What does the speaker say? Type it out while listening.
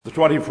The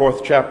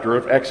 24th chapter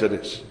of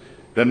Exodus.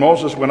 Then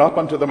Moses went up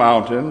unto the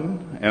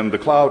mountain, and the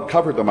cloud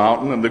covered the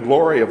mountain, and the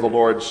glory of the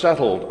Lord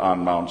settled on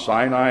Mount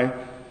Sinai.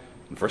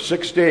 And for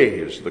 6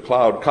 days the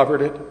cloud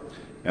covered it,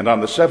 and on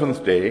the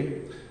 7th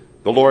day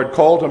the Lord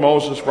called to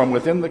Moses from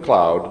within the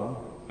cloud,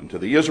 and to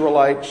the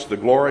Israelites the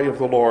glory of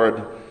the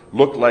Lord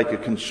looked like a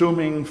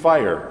consuming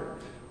fire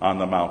on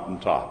the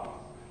mountaintop.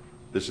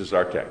 This is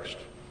our text.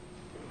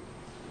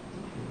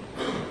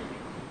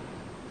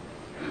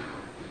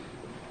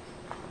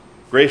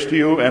 Grace to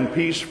you and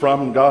peace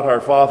from God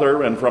our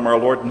Father and from our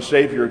Lord and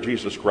Savior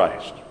Jesus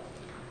Christ.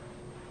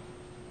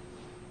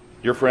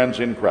 Dear friends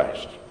in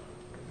Christ,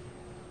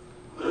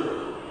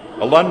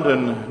 a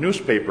London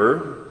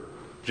newspaper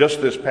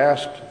just this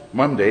past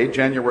Monday,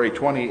 January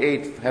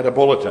 28th, had a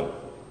bulletin.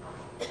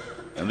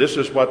 And this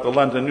is what the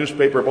London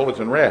newspaper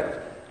bulletin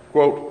read.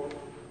 Quote,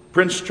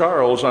 Prince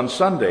Charles on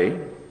Sunday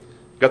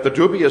got the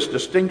dubious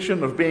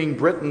distinction of being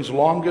Britain's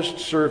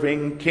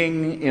longest-serving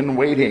king in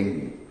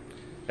waiting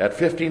at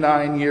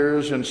 59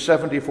 years and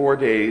 74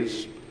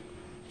 days,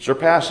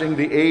 surpassing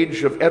the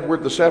age of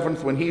Edward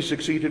VII when he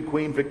succeeded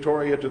Queen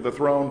Victoria to the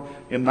throne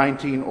in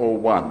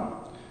 1901.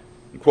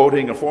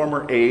 Quoting a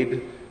former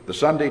aide, the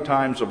Sunday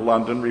Times of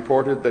London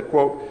reported that,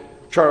 quote,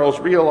 Charles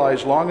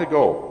realized long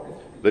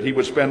ago that he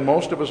would spend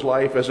most of his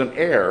life as an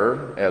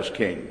heir as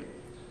king.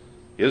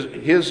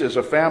 His is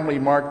a family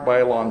marked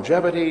by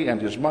longevity,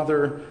 and his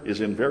mother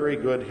is in very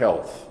good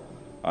health,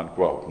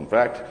 unquote. In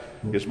fact,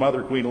 his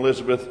mother, Queen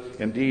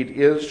Elizabeth, indeed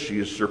is. She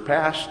is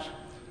surpassed.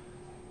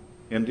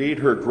 Indeed,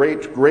 her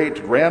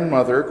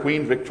great-great-grandmother,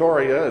 Queen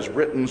Victoria, is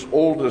Britain's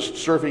oldest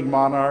serving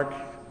monarch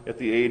at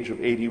the age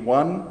of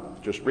 81,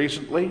 just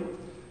recently.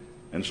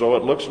 And so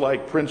it looks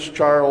like Prince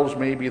Charles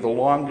may be the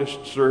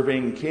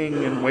longest-serving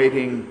king in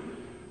waiting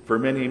for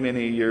many,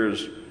 many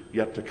years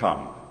yet to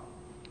come.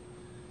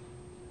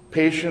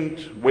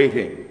 Patient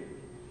waiting.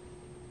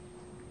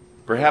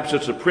 Perhaps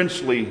it's a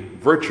princely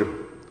virtue.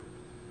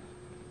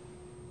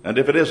 And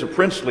if it is a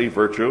princely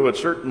virtue, it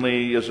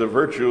certainly is a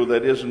virtue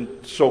that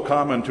isn't so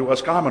common to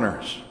us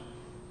commoners.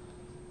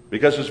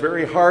 Because it's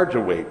very hard to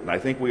wait, and I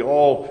think we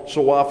all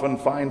so often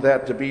find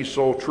that to be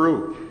so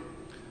true.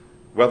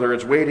 Whether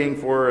it's waiting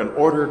for an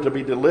order to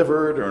be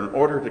delivered, or an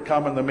order to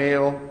come in the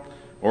mail,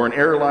 or an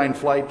airline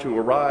flight to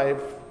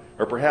arrive,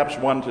 or perhaps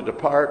one to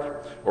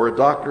depart, or a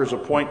doctor's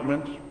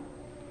appointment,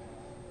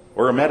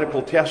 or a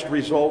medical test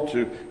result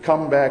to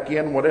come back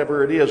in,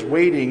 whatever it is,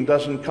 waiting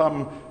doesn't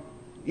come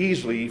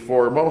easily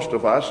for most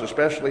of us,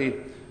 especially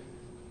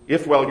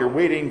if while you're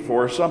waiting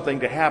for something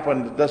to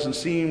happen, it doesn't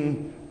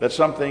seem that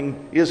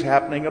something is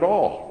happening at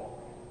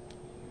all.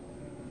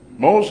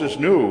 Moses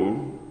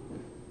knew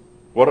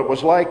what it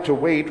was like to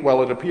wait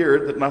while it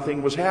appeared that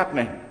nothing was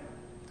happening,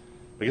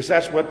 because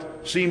that's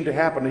what seemed to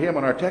happen to him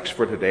in our text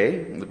for today.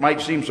 It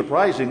might seem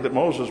surprising that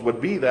Moses would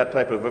be that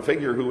type of a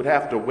figure who would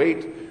have to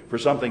wait for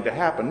something to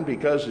happen,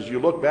 because as you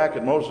look back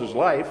at Moses'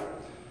 life,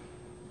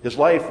 his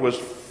life was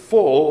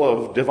full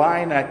of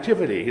divine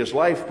activity. His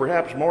life,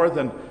 perhaps more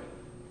than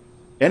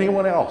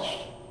anyone else,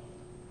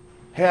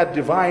 had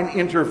divine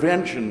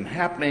intervention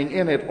happening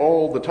in it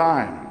all the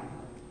time.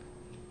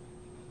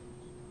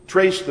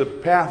 Trace the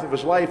path of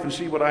his life and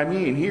see what I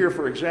mean. Here,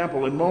 for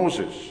example, in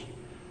Moses,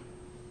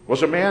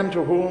 was a man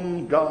to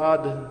whom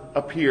God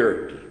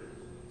appeared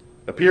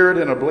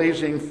in a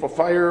blazing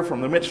fire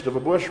from the midst of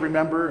a bush,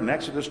 remember, in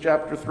Exodus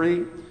chapter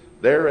 3,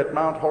 there at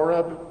Mount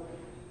Horeb.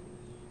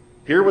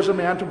 Here was a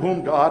man to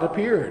whom God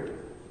appeared.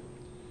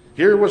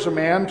 Here was a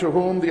man to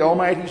whom the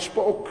Almighty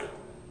spoke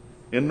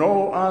in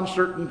no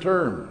uncertain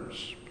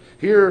terms.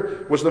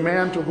 Here was the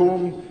man to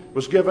whom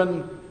was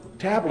given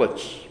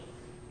tablets,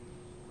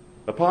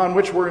 upon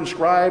which were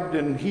inscribed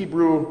in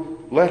Hebrew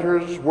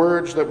letters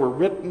words that were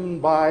written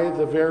by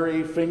the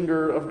very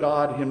finger of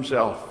God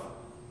himself.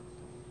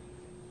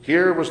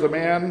 Here was the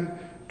man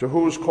to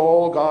whose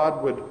call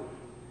God would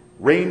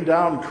rain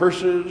down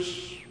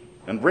curses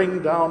and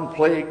bring down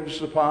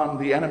plagues upon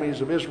the enemies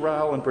of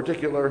Israel, in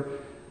particular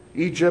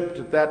Egypt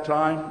at that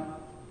time.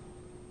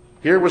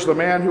 Here was the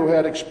man who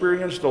had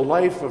experienced a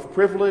life of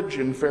privilege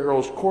in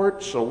Pharaoh's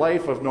courts, a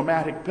life of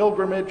nomadic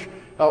pilgrimage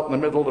out in the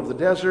middle of the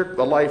desert,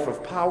 the life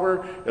of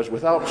power as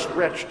with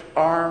outstretched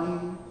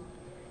arm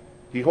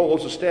he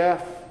holds a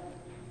staff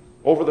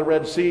over the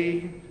Red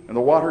Sea and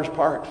the waters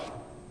part.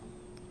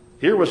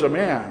 Here was a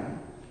man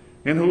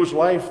in whose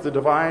life the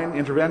divine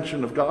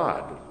intervention of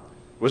God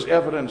was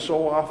evident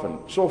so often,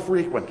 so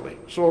frequently,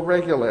 so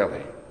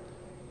regularly.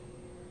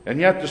 And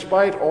yet,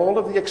 despite all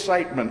of the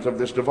excitement of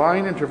this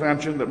divine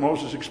intervention that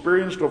Moses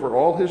experienced over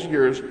all his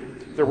years,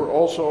 there were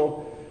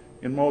also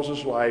in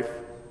Moses' life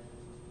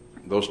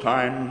those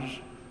times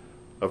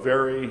of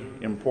very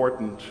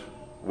important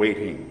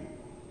waiting.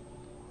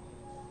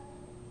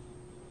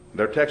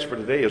 Our text for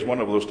today is one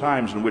of those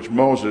times in which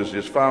Moses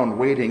is found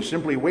waiting,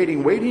 simply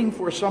waiting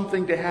for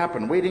something to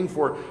happen, waiting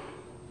for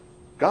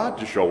God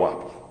to show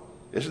up.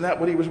 Isn't that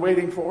what he was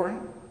waiting for?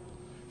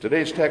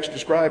 Today's text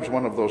describes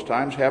one of those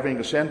times, having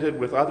ascended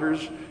with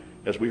others,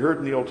 as we heard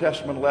in the Old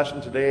Testament lesson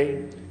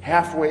today.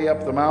 Halfway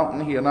up the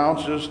mountain, he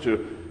announces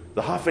to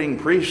the huffing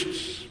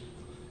priests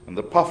and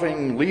the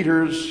puffing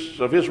leaders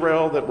of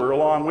Israel that were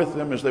along with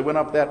them as they went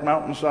up that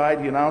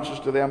mountainside, he announces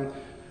to them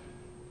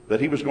that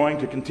he was going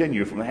to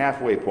continue from the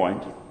halfway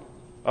point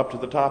up to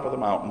the top of the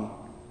mountain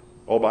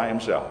all by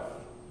himself.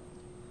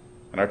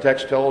 And our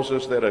text tells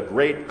us that a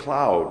great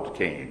cloud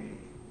came.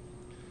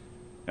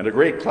 And a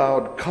great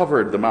cloud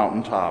covered the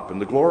mountaintop,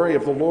 and the glory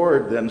of the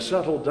Lord then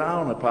settled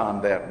down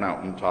upon that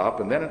mountaintop.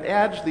 And then it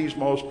adds these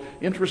most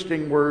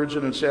interesting words,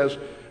 and it says,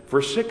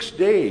 for 6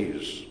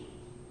 days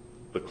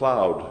the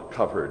cloud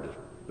covered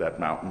that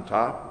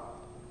mountaintop.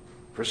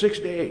 For 6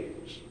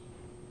 days.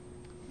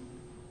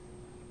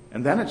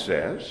 And then it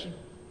says,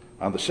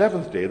 on the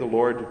seventh day the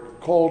Lord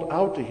called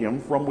out to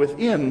him from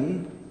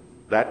within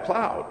that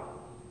cloud.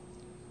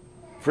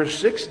 For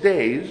 6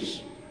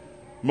 days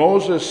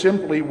Moses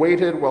simply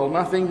waited while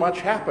nothing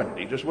much happened.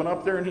 He just went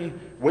up there and he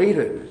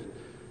waited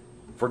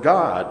for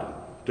God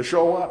to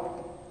show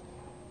up.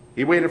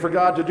 He waited for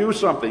God to do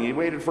something. He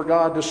waited for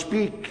God to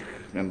speak.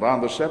 And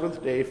on the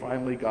seventh day,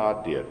 finally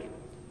God did.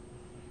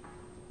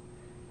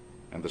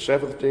 And the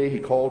seventh day he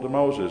called to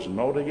Moses. And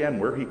note again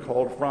where he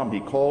called from. He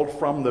called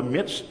from the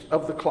midst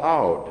of the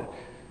cloud.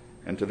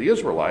 And to the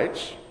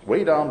Israelites,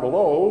 way down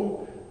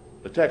below,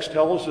 the text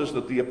tells us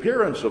that the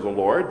appearance of the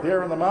Lord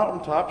there on the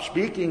mountaintop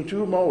speaking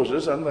to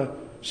Moses on the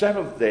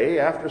seventh day,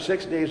 after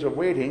 6 days of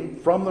waiting,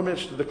 from the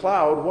midst of the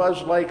cloud,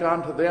 was like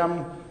unto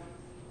them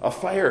a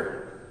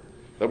fire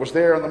that was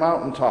there on the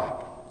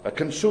mountaintop, a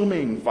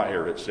consuming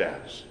fire, it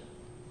says.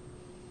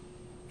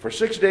 For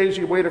 6 days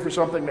he waited for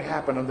something to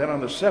happen, and then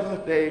on the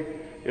seventh day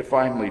it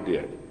finally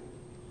did.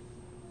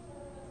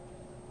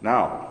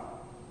 Now,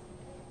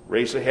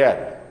 race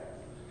ahead.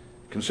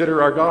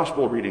 Consider our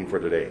gospel reading for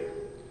today.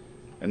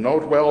 And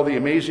note well the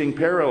amazing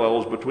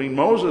parallels between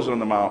Moses on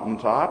the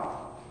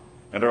mountaintop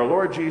and our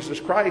Lord Jesus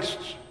Christ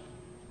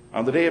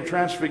on the day of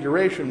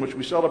Transfiguration, which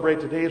we celebrate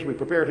today as we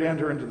prepare to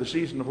enter into the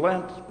season of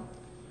Lent.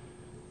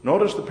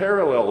 Notice the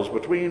parallels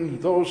between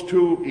those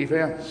two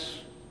events.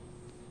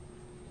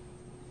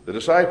 The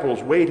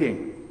disciples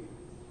waiting.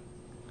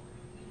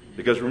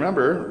 Because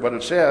remember what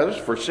it says,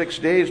 for 6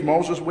 days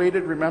Moses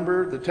waited.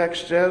 Remember, the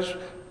text says,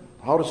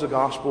 how does the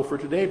gospel for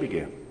today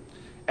begin?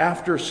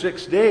 After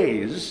 6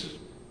 days,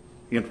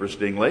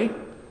 interestingly,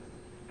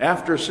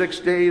 after 6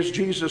 days,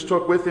 Jesus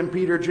took with him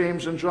Peter,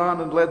 James, and John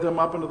and led them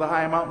up into the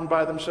high mountain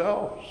by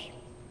themselves.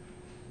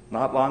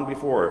 Not long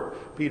before,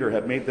 Peter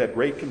had made that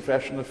great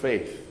confession of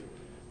faith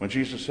when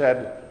Jesus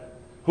said,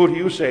 who do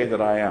you say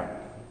that I am?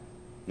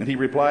 And he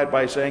replied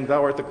by saying,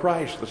 thou art the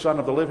Christ, the Son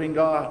of the living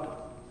God.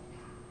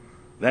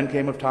 Then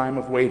came a time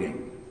of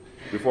waiting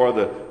before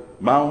the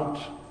Mount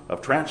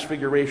of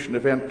Transfiguration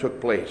event took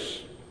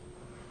place.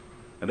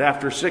 And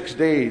after 6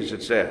 days,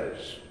 it says,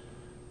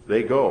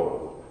 they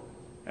go,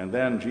 and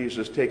then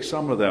Jesus takes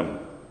some of them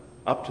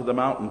up to the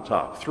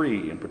mountaintop,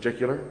 3 in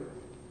particular.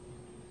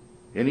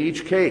 In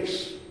each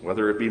case,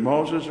 whether it be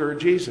Moses or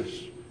Jesus,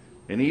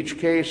 in each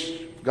case,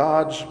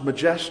 God's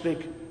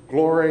majestic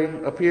glory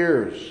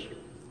appears.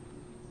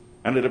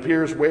 And it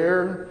appears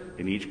where?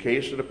 In each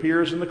case, it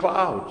appears in the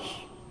clouds.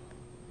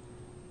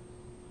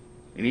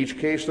 In each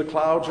case, the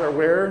clouds are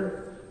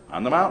where?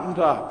 On the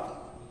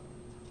mountaintop.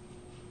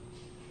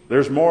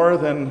 There's more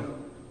than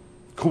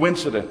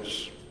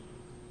coincidence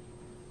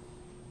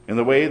in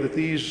the way that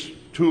these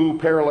two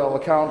parallel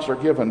accounts are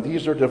given.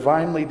 These are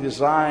divinely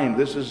designed.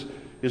 This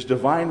is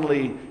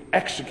divinely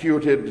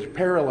executed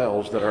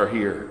parallels that are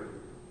here.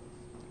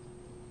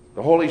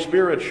 The Holy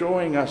Spirit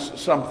showing us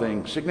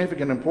something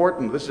significant,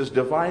 important. This is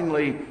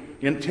divinely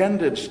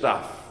intended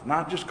stuff,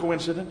 not just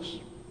coincidence.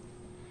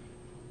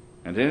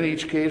 And in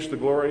each case, the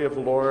glory of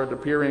the Lord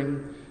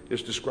appearing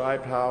is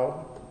described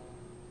how?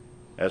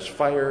 As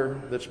fire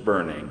that's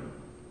burning,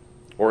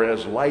 or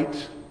as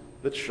light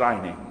that's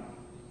shining.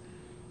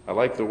 I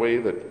like the way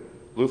that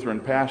Lutheran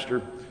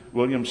pastor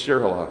William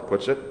Cyrilla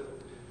puts it.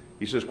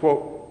 He says,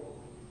 quote,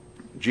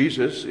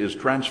 Jesus is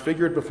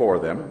transfigured before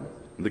them.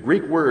 The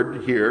Greek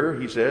word here,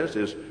 he says,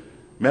 is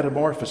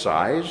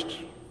metamorphosized,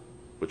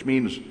 which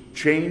means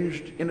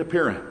changed in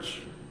appearance.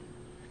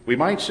 We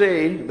might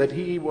say that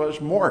he was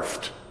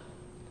morphed.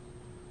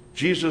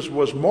 Jesus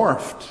was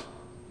morphed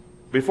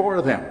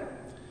before them.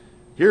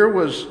 Here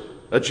was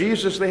a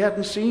Jesus they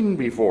hadn't seen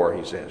before,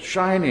 he says,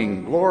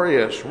 shining,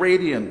 glorious,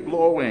 radiant,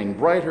 glowing,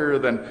 brighter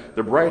than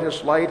the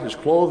brightest light, his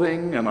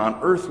clothing, and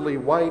unearthly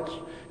white,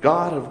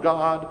 God of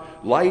God,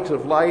 light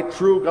of light,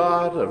 true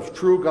God of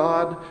true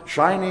God,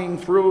 shining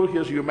through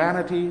his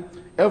humanity.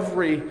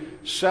 Every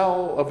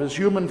cell of his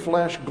human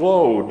flesh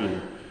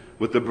glowed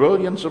with the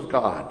brilliance of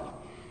God,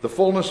 the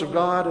fullness of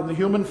God in the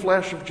human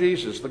flesh of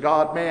Jesus, the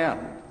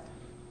God-man.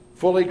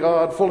 Fully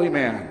God, fully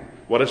man.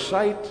 What a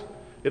sight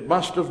it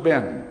must have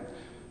been.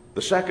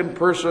 The second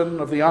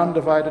person of the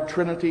undivided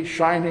Trinity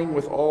shining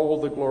with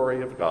all the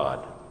glory of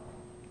God.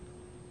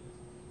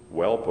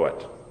 Well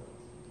put.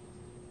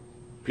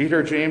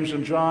 Peter, James,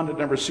 and John had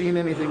never seen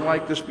anything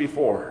like this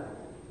before.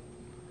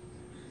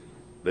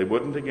 They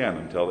wouldn't again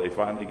until they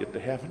finally get to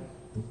heaven.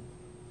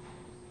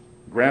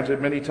 Granted,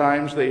 many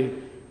times they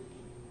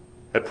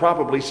had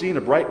probably seen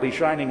a brightly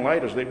shining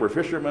light as they were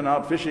fishermen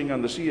out fishing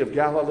on the Sea of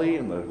Galilee,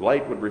 and the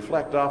light would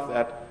reflect off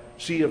that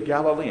Sea of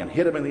Galilee and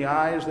hit them in the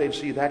eyes. They'd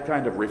see that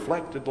kind of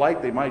reflected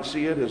light. They might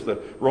see it as the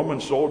Roman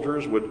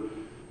soldiers would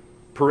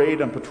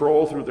parade and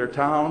patrol through their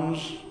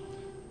towns,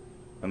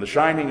 and the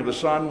shining of the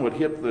sun would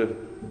hit the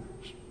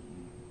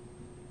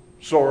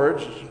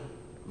swords,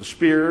 the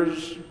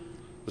spears,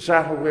 the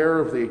saddle wear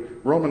of the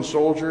Roman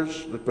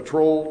soldiers that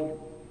patrolled.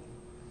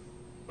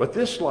 But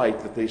this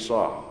light that they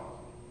saw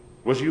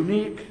was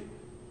unique.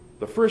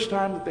 The first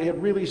time that they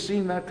had really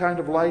seen that kind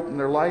of light in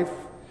their life,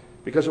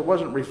 because it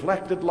wasn't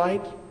reflected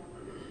light.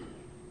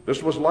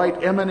 This was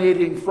light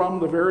emanating from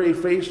the very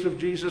face of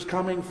Jesus,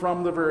 coming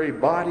from the very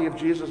body of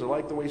Jesus. I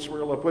like the way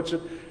Cyrilla puts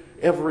it.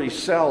 Every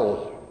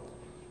cell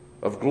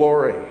of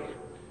glory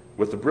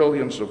with the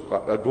brilliance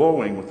of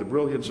glowing with the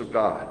brilliance of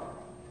God.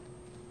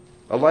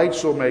 A light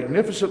so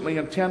magnificently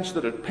intense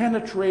that it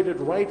penetrated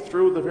right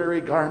through the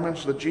very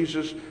garments that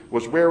Jesus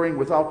was wearing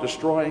without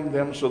destroying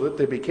them, so that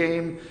they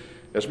became,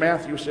 as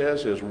Matthew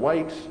says, as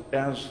white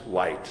as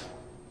light.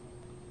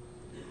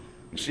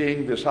 And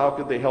seeing this, how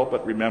could they help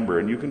but remember?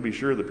 And you can be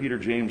sure that Peter,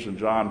 James, and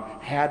John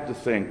had to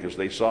think as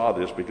they saw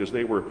this, because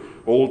they were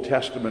Old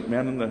Testament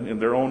men in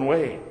their own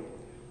way.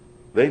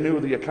 They knew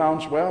the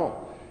accounts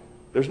well.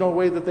 There's no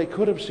way that they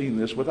could have seen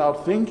this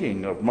without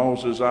thinking of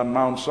Moses on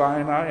Mount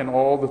Sinai and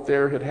all that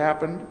there had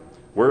happened,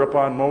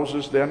 whereupon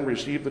Moses then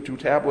received the 2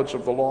 tablets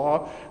of the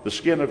law, the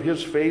skin of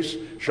his face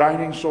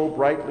shining so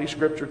brightly.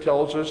 Scripture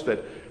tells us that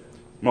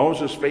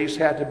Moses' face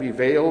had to be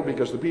veiled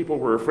because the people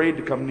were afraid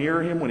to come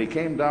near him when he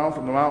came down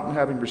from the mountain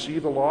having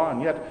received the law,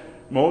 and yet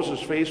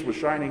Moses' face was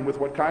shining with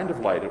what kind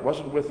of light? It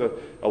wasn't with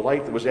a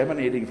light that was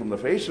emanating from the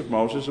face of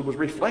Moses. It was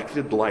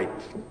reflected light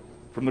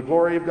from the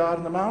glory of God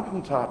on the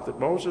mountaintop that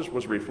Moses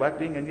was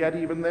reflecting, and yet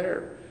even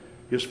there,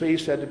 his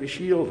face had to be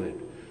shielded,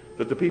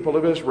 that the people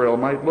of Israel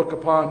might look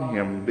upon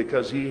him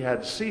because he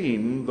had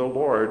seen the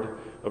Lord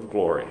of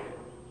glory.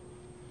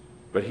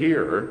 But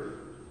here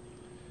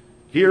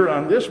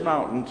on this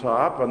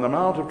mountaintop, on the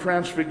Mount of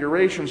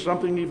Transfiguration,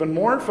 something even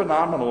more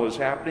phenomenal is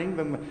happening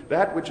than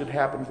that which had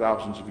happened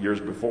thousands of years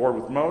before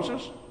with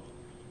Moses.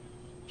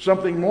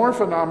 Something more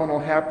phenomenal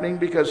happening,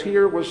 because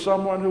here was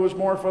someone who was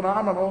more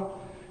phenomenal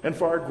and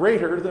far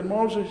greater than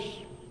Moses.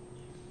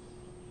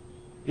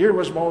 Here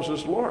was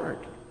Moses Lord.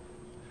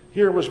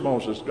 Here was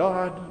Moses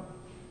God.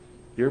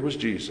 Here was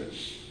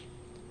Jesus.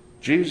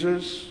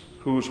 Jesus,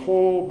 whose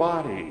whole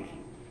body,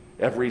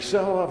 every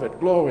cell of it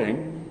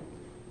glowing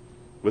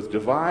with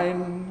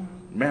divine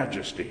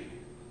majesty.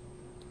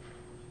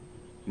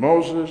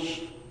 Moses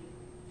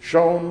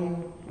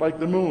shone like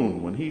the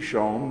moon when he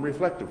shone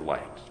reflective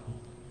light.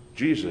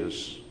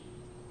 Jesus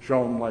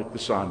shone like the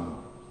sun.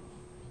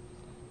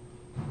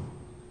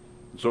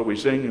 So we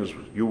sing, as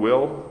you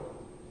will,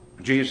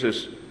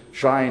 Jesus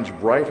shines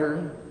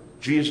brighter,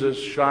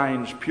 Jesus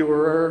shines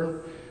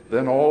purer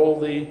than all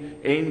the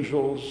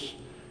angels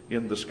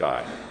in the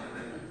sky.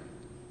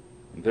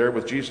 And there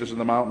with Jesus in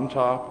the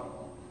mountaintop,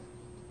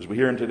 as we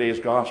hear in today's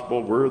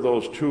gospel, were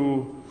those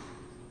 2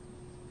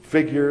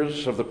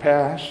 figures of the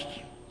past.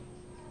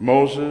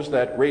 Moses,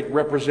 that great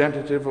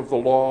representative of the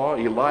law,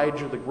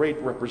 Elijah, the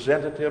great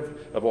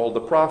representative of all the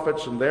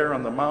prophets, and there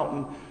on the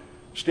mountain,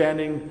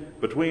 standing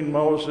between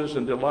Moses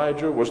and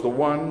Elijah, was the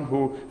one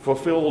who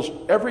fulfills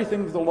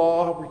everything the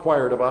law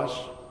required of us,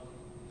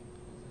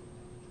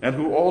 and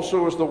who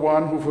also is the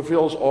one who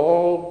fulfills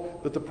all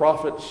that the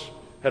prophets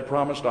had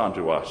promised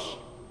unto us.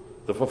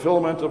 The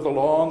fulfillment of the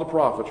law and the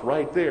prophets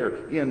right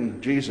there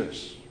in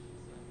Jesus,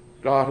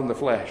 God in the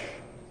flesh.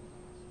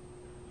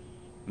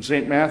 And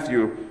St.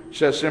 Matthew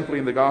says simply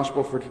in the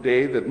gospel for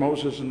today that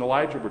Moses and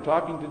Elijah were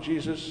talking to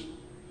Jesus.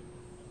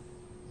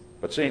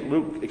 But St.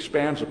 Luke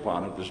expands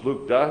upon it, as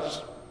Luke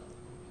does.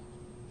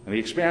 And he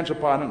expands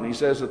upon it, and he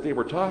says that they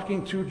were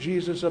talking to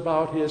Jesus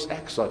about his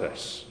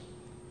exodus.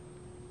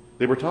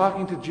 They were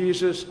talking to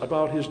Jesus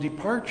about his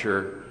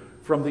departure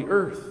from the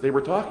earth. They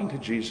were talking to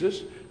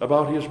Jesus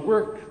about his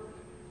work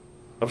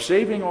of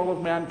saving all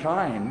of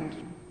mankind.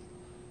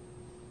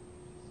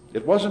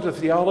 It wasn't a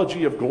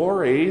theology of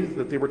glory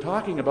that they were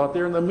talking about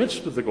there in the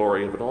midst of the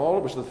glory of it all.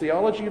 It was the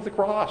theology of the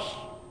cross.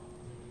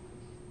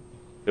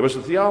 It was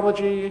the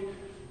theology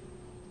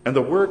and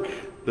the work,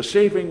 the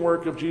saving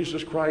work of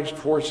Jesus Christ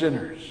for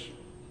sinners.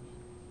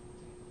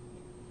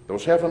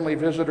 Those heavenly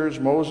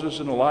visitors, Moses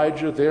and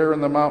Elijah, there in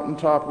the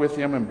mountaintop with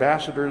him,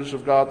 ambassadors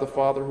of God the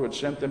Father, who had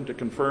sent them to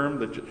confirm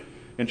that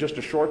in just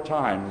a short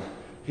time,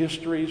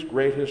 history's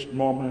greatest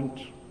moment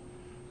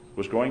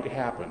was going to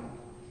happen.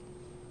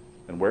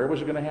 And where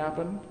was it going to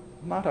happen?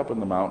 Not up on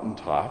the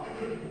mountaintop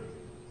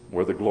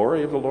where the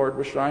glory of the Lord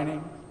was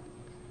shining,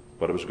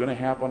 but it was going to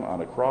happen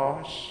on a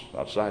cross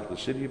outside the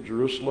city of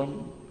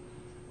Jerusalem,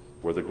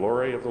 where the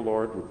glory of the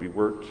Lord would be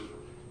worked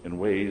in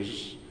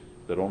ways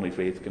that only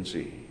faith can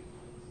see.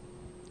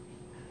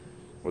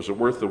 Was it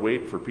worth the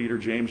wait for Peter,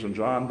 James, and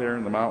John there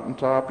in the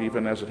mountaintop,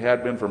 even as it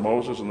had been for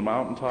Moses in the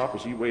mountaintop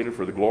as he waited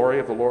for the glory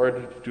of the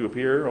Lord to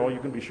appear? Oh, you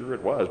can be sure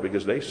it was,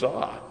 because they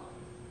saw.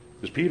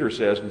 As Peter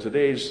says in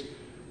today's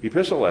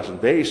epistle lesson.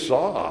 They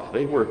saw.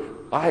 They were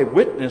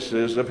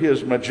eyewitnesses of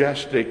his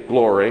majestic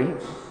glory.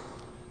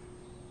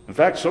 In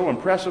fact, so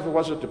impressive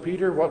was it to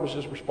Peter, what was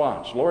his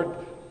response? Lord,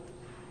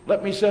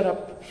 let me set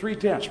up 3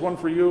 tents, one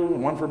for you,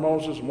 and one for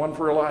Moses, and one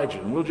for Elijah,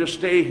 and we'll just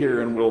stay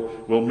here, and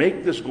we'll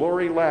make this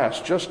glory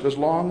last just as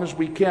long as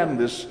we can,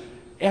 this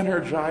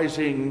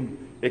energizing,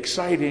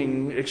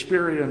 exciting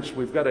experience.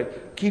 We've got to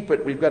keep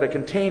it, we've got to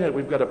contain it,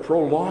 we've got to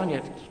prolong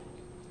it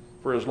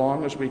for as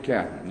long as we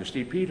can. And you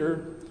see,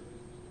 Peter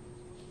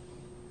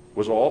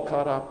was all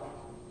caught up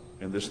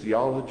in this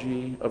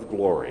theology of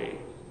glory.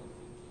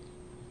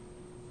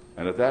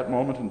 And at that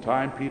moment in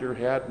time, Peter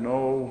had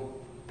no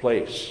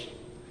place,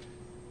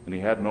 and he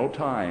had no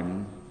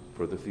time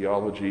for the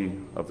theology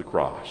of the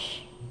cross.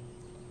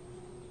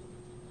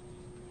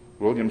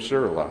 William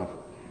Sirla,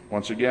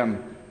 once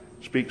again,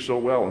 speaks so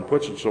well and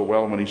puts it so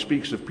well when he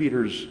speaks of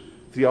Peter's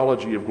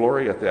theology of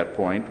glory at that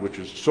point, which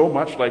is so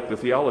much like the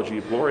theology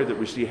of glory that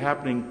we see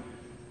happening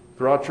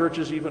throughout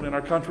churches even in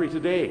our country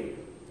today,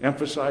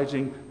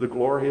 emphasizing the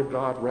glory of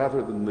God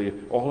rather than the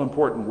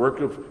all-important work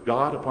of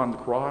God upon the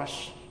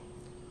cross.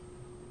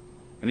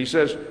 And he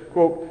says,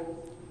 quote,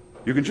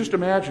 you can just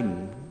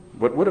imagine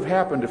what would have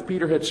happened if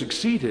Peter had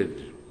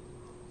succeeded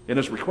in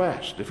his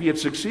request, if he had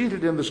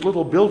succeeded in this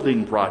little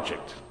building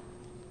project.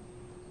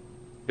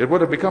 It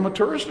would have become a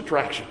tourist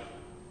attraction,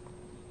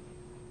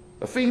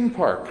 a theme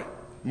park,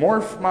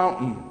 Morph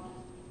Mountain,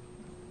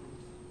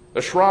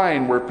 a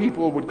shrine where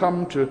people would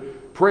come to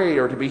pray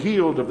or to be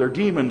healed of their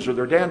demons or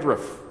their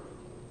dandruff.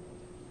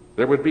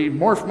 There would be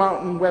Morph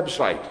Mountain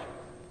website.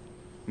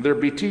 There'd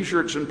be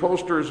t-shirts and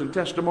posters and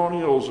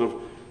testimonials of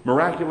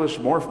miraculous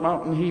Morph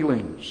Mountain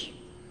healings.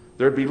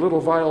 There'd be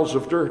little vials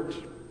of dirt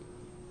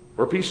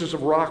or pieces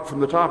of rock from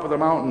the top of the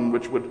mountain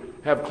which would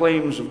have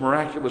claims of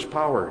miraculous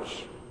powers.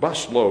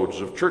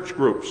 Busloads of church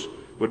groups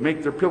would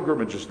make their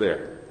pilgrimages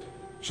there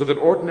so that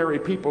ordinary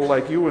people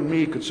like you and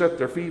me could set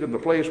their feet in the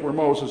place where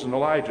Moses and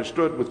Elijah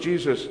stood with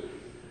Jesus.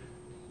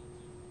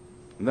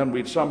 And then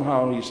we'd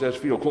somehow, he says,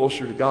 feel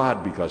closer to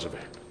God because of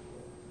it.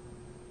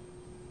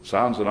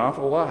 Sounds an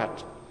awful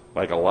lot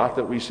like a lot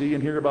that we see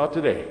and hear about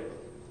today.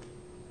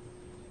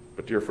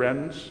 But dear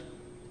friends,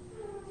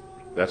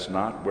 that's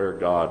not where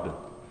God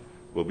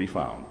will be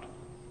found.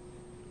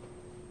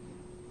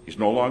 He's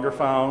no longer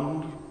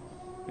found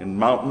in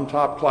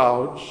mountaintop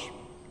clouds.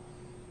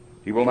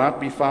 He will not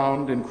be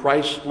found in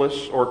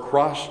Christless or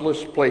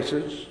crossless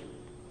places,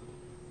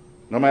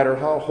 no matter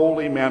how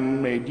holy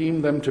men may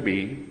deem them to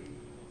be.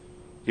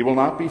 He will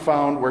not be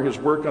found where his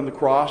work on the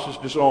cross is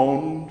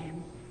disowned,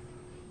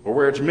 or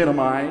where it's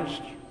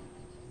minimized,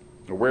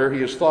 or where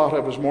he is thought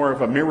of as more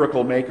of a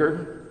miracle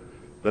maker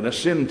than a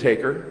sin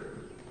taker.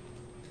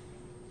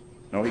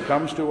 No, he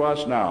comes to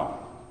us now.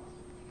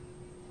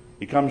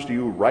 He comes to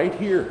you right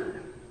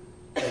here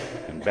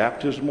in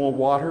baptismal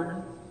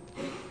water,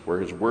 where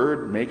his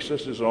word makes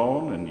us his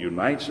own and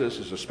unites us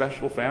as a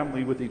special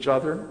family with each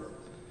other.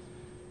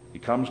 He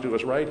comes to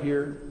us right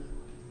here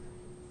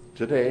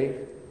today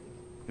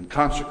in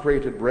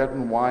consecrated bread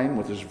and wine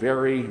with his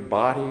very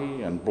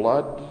body and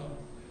blood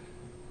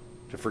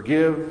to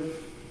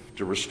forgive,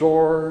 to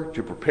restore,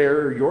 to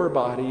prepare your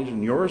bodies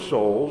and your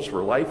souls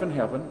for life in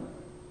heaven.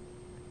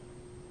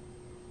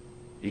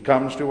 He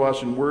comes to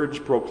us in words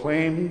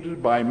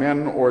proclaimed by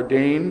men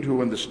ordained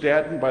who in the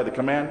stead and by the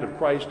command of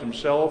Christ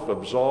himself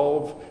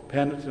absolve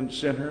penitent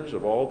sinners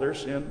of all their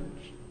sins.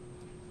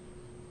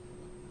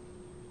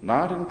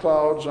 Not in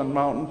clouds on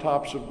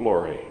mountaintops of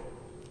glory,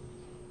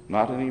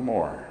 not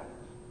anymore,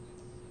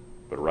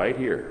 but right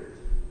here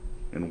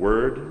in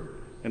word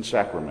and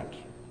sacrament,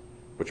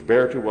 which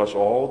bear to us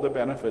all the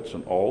benefits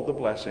and all the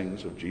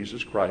blessings of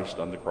Jesus Christ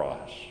on the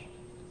cross.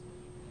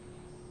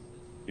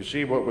 You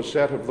see what was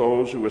said of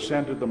those who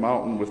ascended the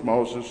mountain with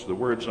Moses, the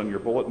words on your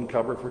bulletin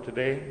cover for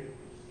today?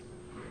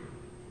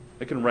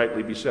 It can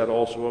rightly be said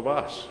also of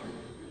us.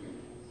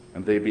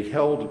 And they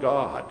beheld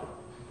God.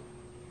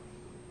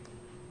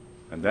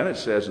 And then it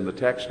says in the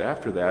text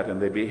after that,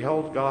 and they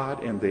beheld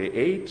God, and they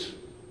ate,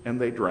 and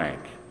they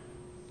drank.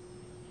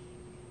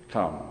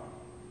 Come.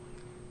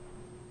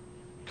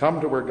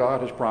 Come to where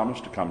God has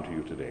promised to come to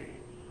you today.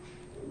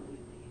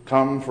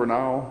 Come, for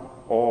now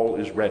all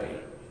is ready.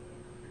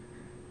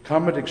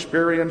 Come and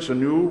experience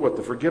anew what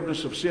the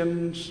forgiveness of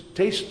sins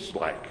tastes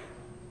like.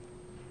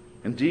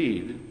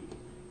 Indeed,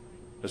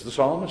 as the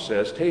psalmist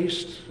says,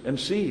 taste and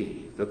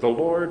see that the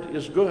Lord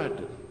is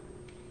good.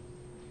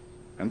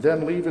 And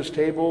then leave his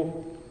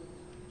table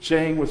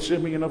saying with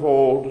Simeon of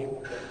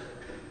old,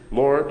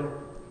 Lord,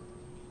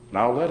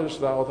 now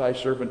lettest thou thy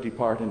servant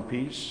depart in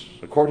peace,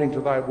 according to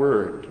thy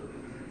word,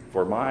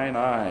 for mine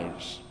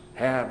eyes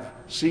have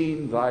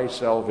seen thy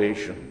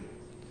salvation.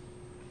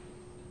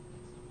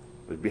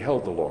 They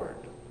beheld the Lord.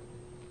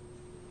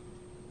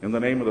 In the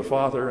name of the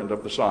Father, and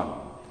of the Son,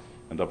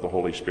 and of the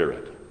Holy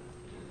Spirit.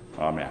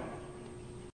 Amen.